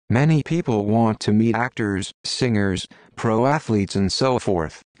Many people want to meet actors, singers, pro athletes and so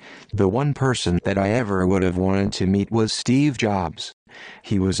forth. The one person that I ever would have wanted to meet was Steve Jobs.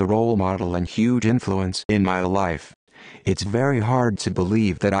 He was a role model and huge influence in my life. It's very hard to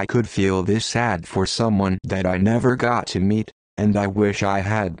believe that I could feel this sad for someone that I never got to meet, and I wish I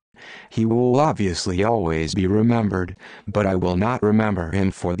had. He will obviously always be remembered, but I will not remember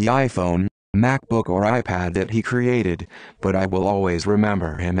him for the iPhone, MacBook or iPad that he created, but I will always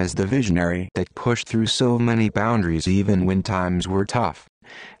remember him as the visionary that pushed through so many boundaries even when times were tough.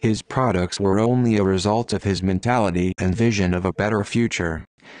 His products were only a result of his mentality and vision of a better future.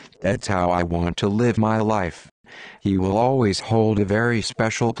 That's how I want to live my life. He will always hold a very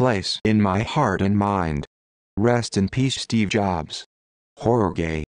special place in my heart and mind. Rest in peace, Steve Jobs. Jorge.